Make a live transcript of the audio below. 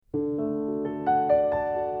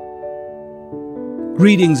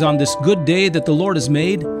Greetings on this good day that the Lord has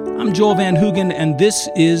made. I'm Joel Van Hoogen, and this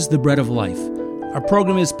is the Bread of Life. Our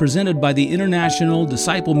program is presented by the International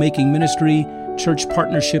Disciple-Making Ministry Church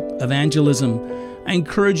Partnership Evangelism. I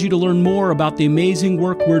encourage you to learn more about the amazing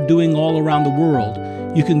work we're doing all around the world.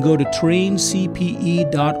 You can go to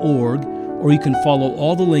traincpe.org, or you can follow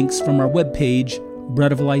all the links from our webpage,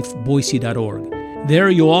 breadoflifeboise.org. There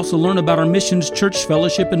you'll also learn about our Missions Church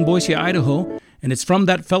Fellowship in Boise, Idaho, and it's from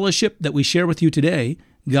that fellowship that we share with you today,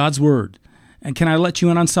 God's Word. And can I let you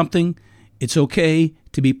in on something? It's okay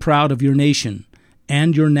to be proud of your nation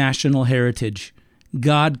and your national heritage.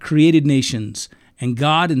 God created nations, and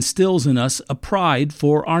God instills in us a pride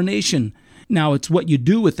for our nation. Now, it's what you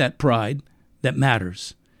do with that pride that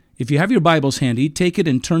matters. If you have your Bibles handy, take it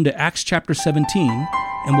and turn to Acts chapter 17,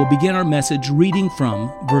 and we'll begin our message reading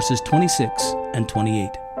from verses 26 and 28.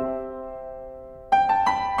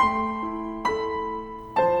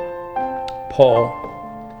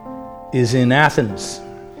 Paul is in Athens.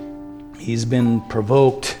 He's been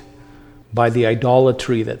provoked by the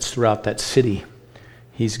idolatry that's throughout that city.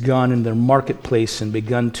 He's gone in their marketplace and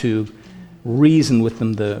begun to reason with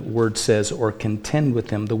them, the word says, or contend with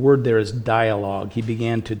them. The word there is dialogue. He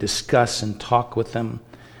began to discuss and talk with them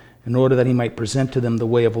in order that he might present to them the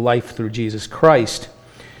way of life through Jesus Christ.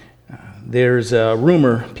 There's a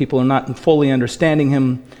rumor, people are not fully understanding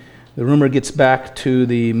him. The rumor gets back to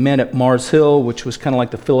the men at Mars Hill, which was kind of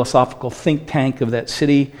like the philosophical think tank of that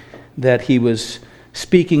city, that he was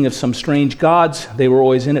speaking of some strange gods. They were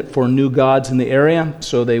always in it for new gods in the area,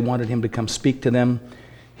 so they wanted him to come speak to them.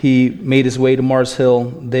 He made his way to Mars Hill.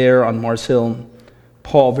 There on Mars Hill,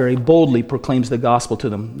 Paul very boldly proclaims the gospel to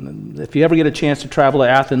them. If you ever get a chance to travel to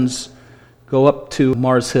Athens, go up to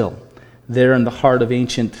Mars Hill, there in the heart of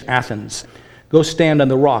ancient Athens. Go stand on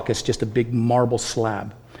the rock. It's just a big marble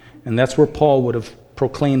slab. And that's where Paul would have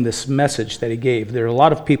proclaimed this message that he gave. There are a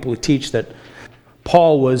lot of people who teach that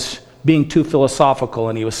Paul was being too philosophical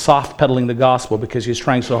and he was soft-pedaling the gospel because he was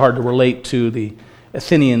trying so hard to relate to the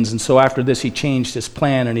Athenians. And so after this, he changed his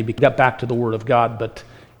plan and he got back to the Word of God. But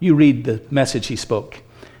you read the message he spoke,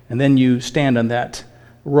 and then you stand on that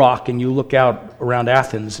rock and you look out around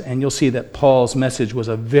Athens, and you'll see that Paul's message was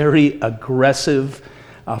a very aggressive,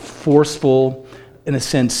 forceful, in a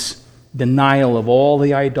sense, denial of all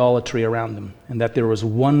the idolatry around them, and that there was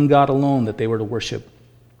one God alone that they were to worship.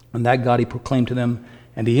 And that God he proclaimed to them,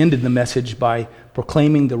 and he ended the message by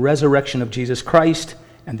proclaiming the resurrection of Jesus Christ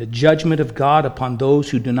and the judgment of God upon those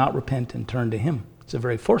who do not repent and turn to him. It's a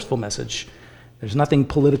very forceful message. There's nothing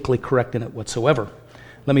politically correct in it whatsoever.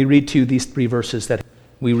 Let me read to you these 3 verses that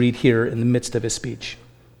we read here in the midst of his speech.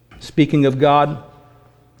 Speaking of God,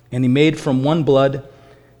 and he made from one blood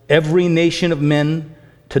every nation of men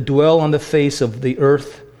to dwell on the face of the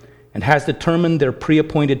earth, and has determined their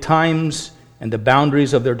pre-appointed times and the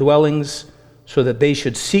boundaries of their dwellings, so that they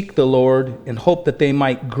should seek the Lord in hope that they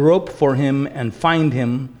might grope for him and find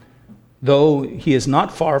him, though he is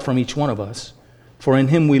not far from each one of us. For in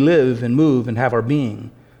him we live and move and have our being,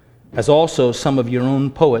 as also some of your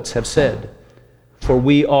own poets have said, for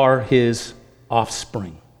we are his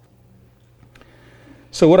offspring.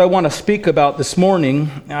 So what I want to speak about this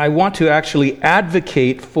morning, I want to actually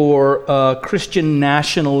advocate for Christian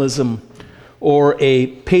nationalism or a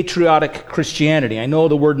patriotic Christianity. I know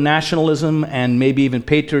the word nationalism and maybe even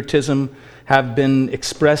patriotism have been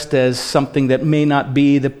expressed as something that may not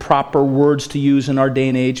be the proper words to use in our day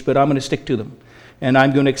and age, but I'm going to stick to them, and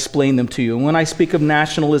I'm going to explain them to you. And when I speak of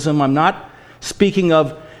nationalism, I'm not speaking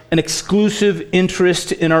of an exclusive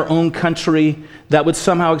interest in our own country that would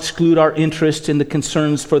somehow exclude our interest in the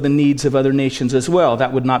concerns for the needs of other nations as well.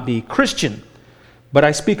 That would not be Christian. But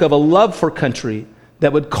I speak of a love for country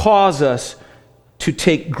that would cause us to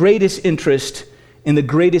take greatest interest in the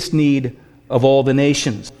greatest need of all the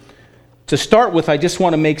nations. To start with, I just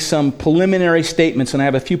want to make some preliminary statements, and I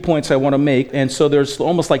have a few points I want to make. And so there's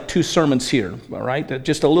almost like 2 sermons here, all right?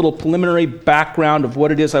 Just a little preliminary background of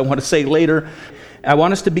what it is I want to say later. I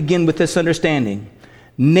want us to begin with this understanding.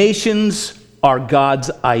 Nations are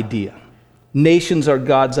God's idea. Nations are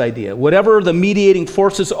God's idea. Whatever the mediating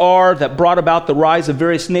forces are that brought about the rise of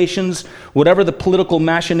various nations, whatever the political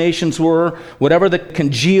machinations were, whatever the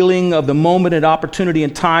congealing of the moment and opportunity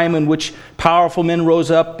and time in which powerful men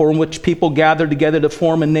rose up or in which people gathered together to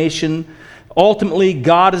form a nation, ultimately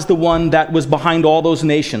God is the one that was behind all those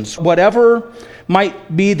nations. Whatever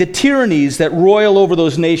might be the tyrannies that roil over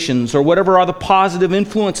those nations, or whatever are the positive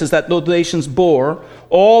influences that those nations bore,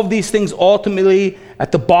 all of these things ultimately,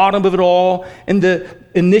 at the bottom of it all, and the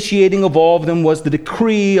initiating of all of them was the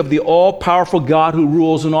decree of the all-powerful God who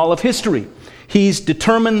rules in all of history. He's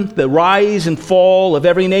determined the rise and fall of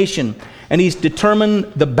every nation. and he's determined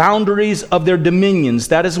the boundaries of their dominions.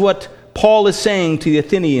 That is what Paul is saying to the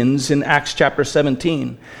Athenians in Acts chapter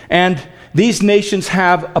 17. And these nations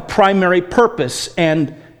have a primary purpose,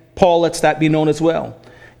 and Paul lets that be known as well.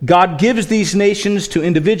 God gives these nations to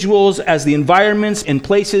individuals as the environments and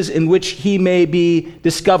places in which he may be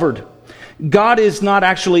discovered. God is not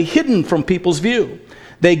actually hidden from people's view.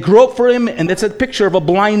 They grope for him, and it's a picture of a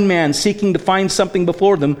blind man seeking to find something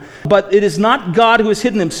before them. But it is not God who has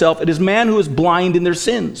hidden himself. It is man who is blind in their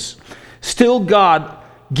sins. Still, God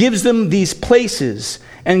gives them these places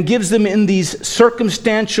and gives them in these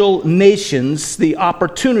circumstantial nations the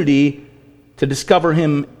opportunity to discover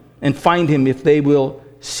him and find him if they will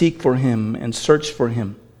seek for him and search for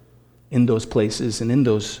him in those places and in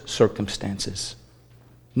those circumstances.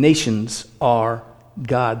 Nations are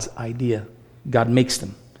God's idea. God makes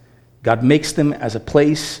them. God makes them as a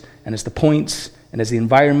place and as the points and as the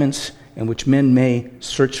environments in which men may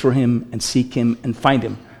search for him and seek him and find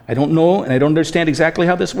him. I don't know and I don't understand exactly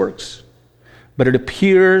how this works, but it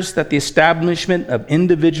appears that the establishment of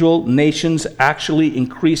individual nations actually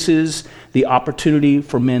increases the opportunity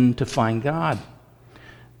for men to find God.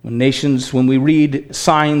 When we read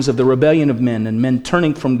signs of the rebellion of men and men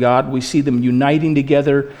turning from God, we see them uniting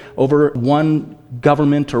together over one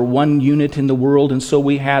government or one unit in the world. And so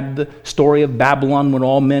we had the story of Babylon when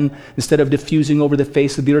all men, instead of diffusing over the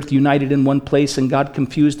face of the earth, united in one place, and God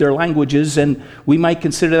confused their languages. And we might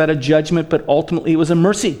consider that a judgment, but ultimately it was a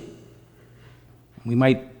mercy. We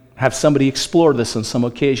might have somebody explore this on some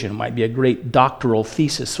occasion. It might be a great doctoral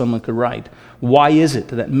thesis someone could write. Why is it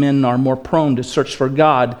that men are more prone to search for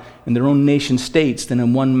God in their own nation states than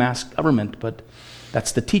in one mass government? But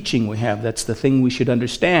that's the teaching we have. That's the thing we should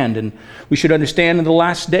understand. And we should understand in the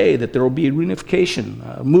last day that there will be a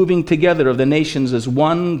reunification, moving together of the nations as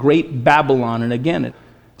one great Babylon. And again,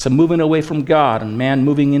 it's a moving away from God and man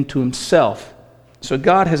moving into himself. So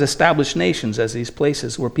God has established nations as these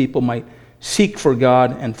places where people might seek for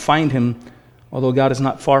God and find him, although God is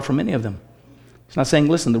not far from any of them. He's not saying,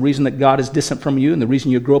 listen, the reason that God is distant from you and the reason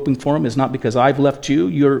you're groping for him is not because I've left you.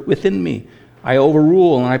 You're within me. I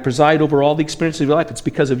overrule and I preside over all the experiences of your life. It's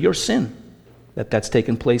because of your sin that that's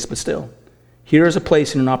taken place, but still, here is a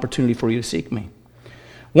place and an opportunity for you to seek me.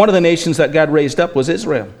 One of the nations that God raised up was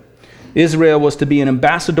Israel. Israel was to be an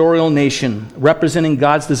ambassadorial nation representing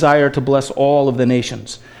God's desire to bless all of the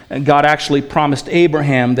nations. And God actually promised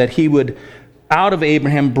Abraham that he would, out of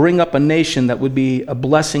Abraham, bring up a nation that would be a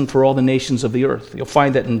blessing for all the nations of the earth. You'll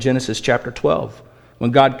find that in Genesis chapter 12.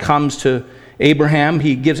 When God comes to Abraham,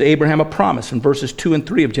 he gives Abraham a promise. In verses 2 and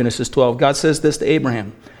 3 of Genesis 12, God says this to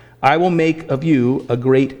Abraham: I will make of you a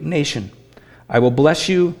great nation. I will bless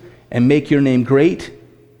you and make your name great,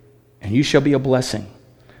 and you shall be a blessing.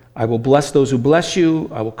 I will bless those who bless you.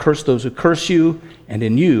 I will curse those who curse you. And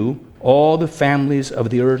in you, all the families of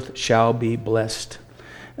the earth shall be blessed.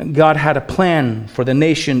 And God had a plan for the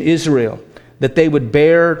nation Israel, that they would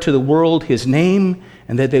bear to the world his name,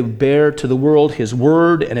 and that they would bear to the world his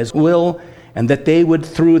word and his will, and that they would,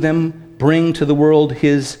 through them, bring to the world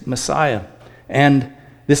his Messiah. And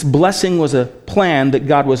this blessing was a plan that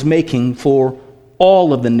God was making for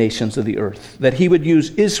all of the nations of the earth, that he would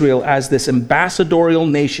use Israel as this ambassadorial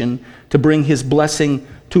nation to bring his blessing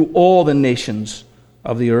to all the nations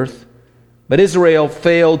of the earth. But Israel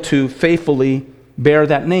failed to faithfully bear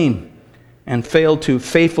that name and failed to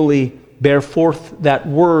faithfully bear forth that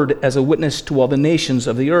word as a witness to all the nations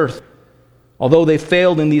of the earth. Although they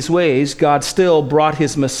failed in these ways, God still brought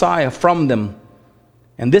his Messiah from them.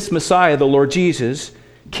 And this Messiah, the Lord Jesus,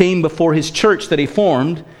 came before his church that he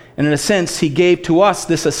formed. And in a sense, he gave to us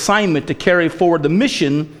this assignment to carry forward the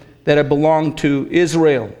mission that had belonged to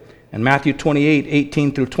Israel. In Matthew 28,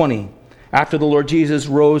 18 through 20. After the Lord Jesus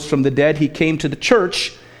rose from the dead, he came to the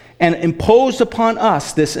church and imposed upon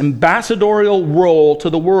us this ambassadorial role to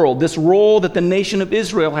the world, this role that the nation of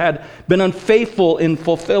Israel had been unfaithful in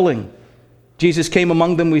fulfilling. Jesus came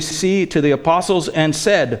among them, we see, to the apostles and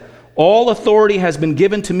said, all authority has been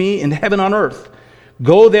given to me in heaven and on earth.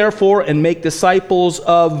 Go therefore and make disciples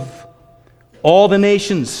of all the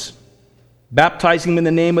nations, baptizing them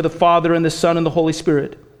in the name of the Father and the Son and the Holy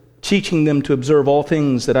Spirit, teaching them to observe all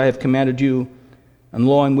things that I have commanded you, and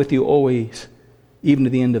lo, I'm with you always, even to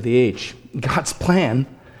the end of the age. God's plan,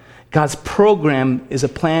 God's program is a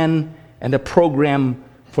plan and a program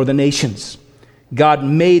for the nations. God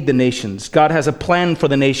made the nations. God has a plan for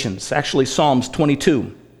the nations. Actually, Psalms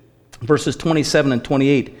 22, verses 27 and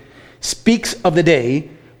 28, speaks of the day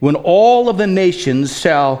when all of the nations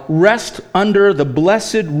shall rest under the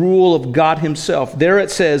blessed rule of God himself. There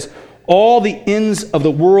it says, All the ends of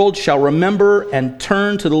the world shall remember and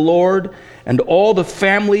turn to the Lord, and all the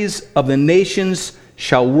families of the nations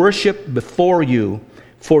shall worship before you.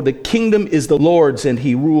 For the kingdom is the Lord's, and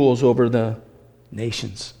he rules over the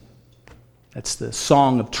nations. That's the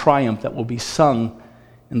song of triumph that will be sung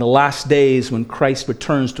in the last days when Christ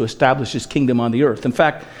returns to establish his kingdom on the earth. In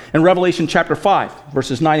fact, in Revelation chapter 5,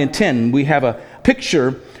 verses 9 and 10, we have a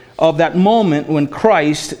picture of that moment when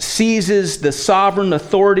Christ seizes the sovereign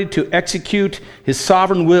authority to execute his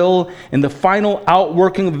sovereign will in the final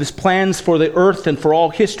outworking of his plans for the earth and for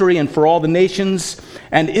all history and for all the nations.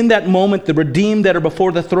 And in that moment, the redeemed that are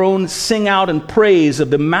before the throne sing out in praise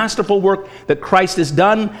of the masterful work that Christ has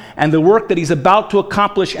done and the work that he's about to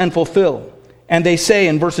accomplish and fulfill. And they say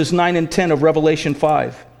in verses 9 and 10 of Revelation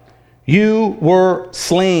 5, "You were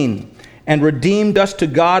slain and redeemed us to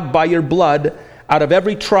God by your blood out of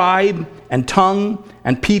every tribe and tongue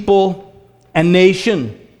and people and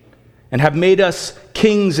nation, and have made us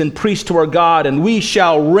kings and priests to our God, and we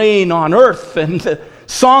shall reign on earth." And the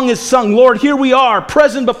song is sung, "Lord, here we are,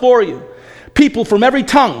 present before you. People from every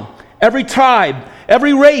tongue, every tribe,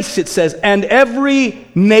 every race," it says, "and every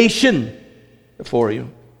nation before you."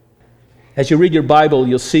 As you read your Bible,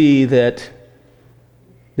 you'll see that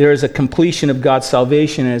there is a completion of God's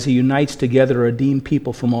salvation as he unites together a redeemed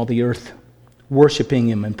people from all the earth, worshiping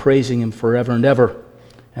him and praising him forever and ever.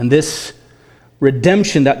 And this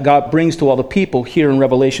redemption that God brings to all the people here in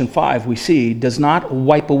Revelation 5, we see, does not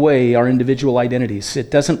wipe away our individual identities. It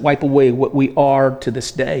doesn't wipe away what we are to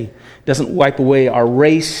this day. It doesn't wipe away our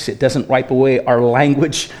race. It doesn't wipe away our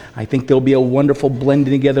language. I think there'll be a wonderful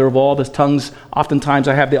blending together of all the tongues. Oftentimes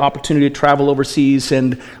I have the opportunity to travel overseas,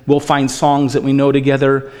 and we'll find songs that we know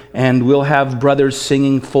together, and we'll have brothers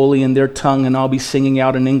singing fully in their tongue, and I'll be singing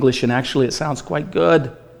out in English, and actually it sounds quite good.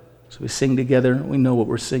 So we sing together. We know what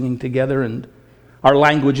we're singing together, and our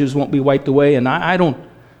languages won't be wiped away, and I don't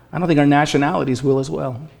think our nationalities will as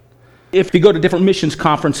well. If you go to different missions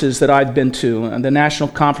conferences that I've been to, the national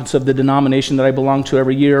conference of the denomination that I belong to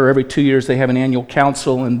every year or every 2 years, they have an annual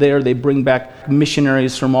council, and there they bring back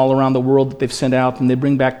missionaries from all around the world that they've sent out, and they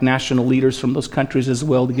bring back national leaders from those countries as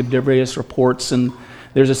well to give their various reports. And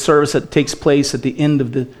there's a service that takes place at the end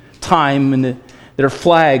of the time, and there are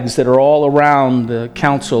flags that are all around the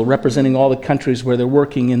council representing all the countries where they're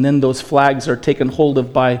working, and then those flags are taken hold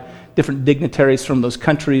of by different dignitaries from those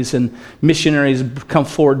countries, and missionaries come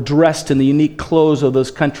forward dressed in the unique clothes of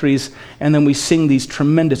those countries, and then we sing these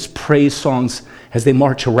tremendous praise songs as they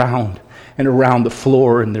march around and around the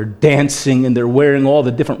floor, and they're dancing, and they're wearing all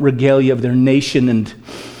the different regalia of their nation, and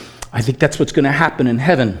I think that's what's going to happen in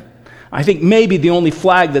heaven. I think maybe the only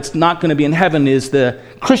flag that's not going to be in heaven is the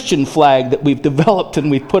Christian flag that we've developed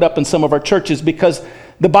and we've put up in some of our churches, because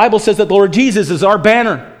the Bible says that the Lord Jesus is our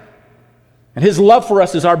banner. And his love for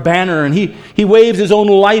us is our banner, and he waves his own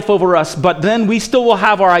life over us. But then we still will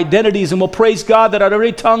have our identities, and we'll praise God that out of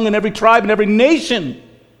every tongue and every tribe and every nation,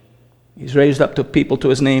 he's raised up to people to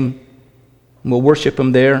his name, and we'll worship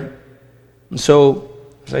him there. And so,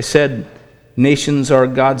 as I said, nations are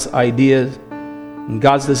God's ideas. And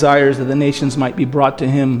God's desires that the nations might be brought to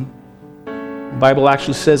him. The Bible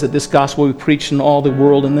actually says that this gospel will be preached in all the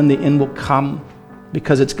world, and then the end will come,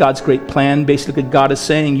 because it's God's great plan. Basically, God is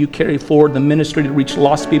saying, you carry forward the ministry to reach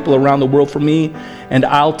lost people around the world for me, and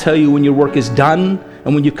I'll tell you when your work is done,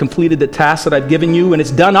 and when you've completed the task that I've given you, and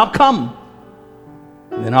it's done, I'll come.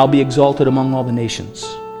 And then I'll be exalted among all the nations.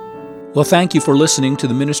 Well, thank you for listening to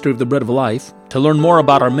the Ministry of the Bread of Life. To learn more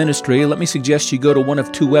about our ministry, let me suggest you go to one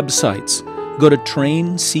of two websites. Go to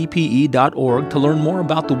traincpe.org to learn more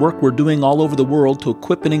about the work we're doing all over the world to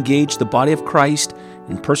equip and engage the body of Christ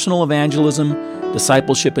in personal evangelism,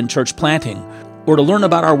 discipleship, and church planting. Or to learn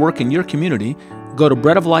about our work in your community, go to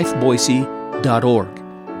breadoflifeboise.org.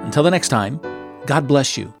 Until the next time, God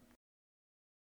bless you.